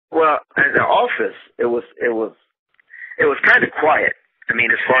at the office, it was kind of quiet. I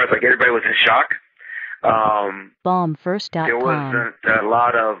mean, as far as like everybody was in shock. There Bombfirst.com. wasn't a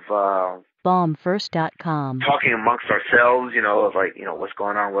lot of Bombfirst.com. talking amongst ourselves, of like, what's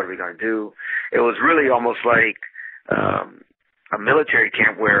going on, what are we going to do? It was really almost like a military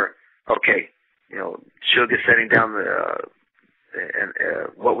camp where, okay, Suge is setting down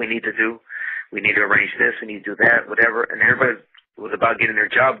what we need to do. We need to arrange this, we need to do that, whatever. And everybody was about getting their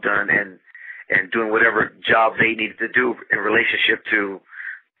job done and doing whatever job they needed to do in relationship to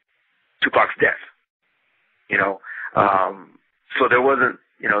Tupac's death. So there wasn't,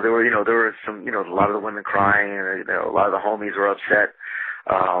 there were some, a lot of the women crying, and a lot of the homies were upset.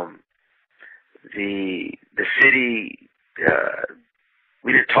 The city,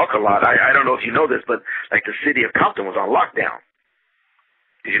 we didn't talk a lot. I don't know if you know this, but like the city of Compton was on lockdown.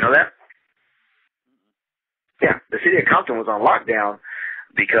 Did you know that? Yeah, the city of Compton was on lockdown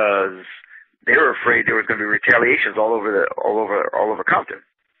because they were afraid there was going to be retaliations all over Compton.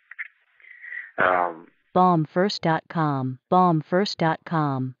 Bombfirst.com.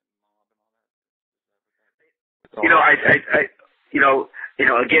 Bombfirst.com.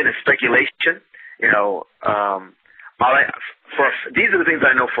 Again, it's speculation. These are the things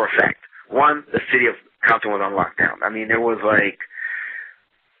I know for a fact. One, the city of Compton was on lockdown. I mean, there was like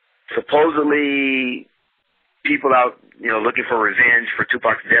supposedly people out, looking for revenge for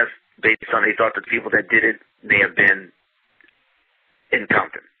Tupac's death based on they thought that the people that did it may have been in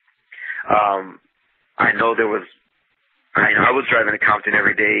Compton. I know there was. I was driving to Compton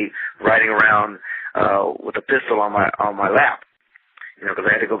every day, riding around with a pistol on my lap, because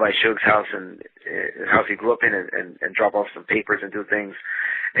I had to go by Suge's house and the house he grew up in and drop off some papers and do things,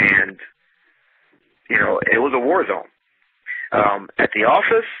 and it was a war zone. At the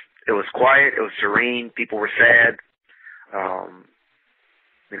office, it was quiet, it was serene, people were sad.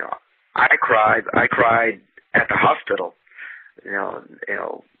 I cried at the hospital.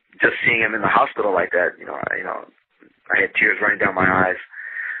 Just seeing him in the hospital like that, I had tears running down my eyes,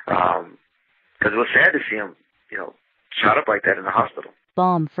 because it was sad to see him, shot up like that in the hospital.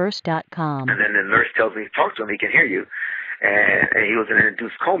 Bombfirst.com. And then the nurse tells me, talk to him, he can hear you, and he was in an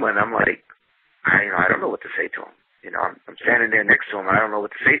induced coma, and I'm like, I don't know what to say to him. I'm standing there next to him, and I don't know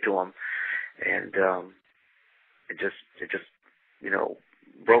what to say to him, and it just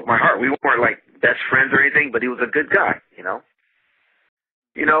broke my heart. We weren't like best friends or anything, but he was a good guy,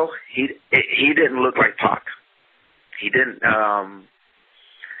 he didn't look like Pac. He didn't,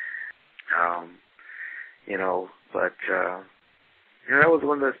 but that was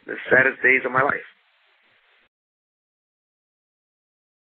one of the saddest days of my life.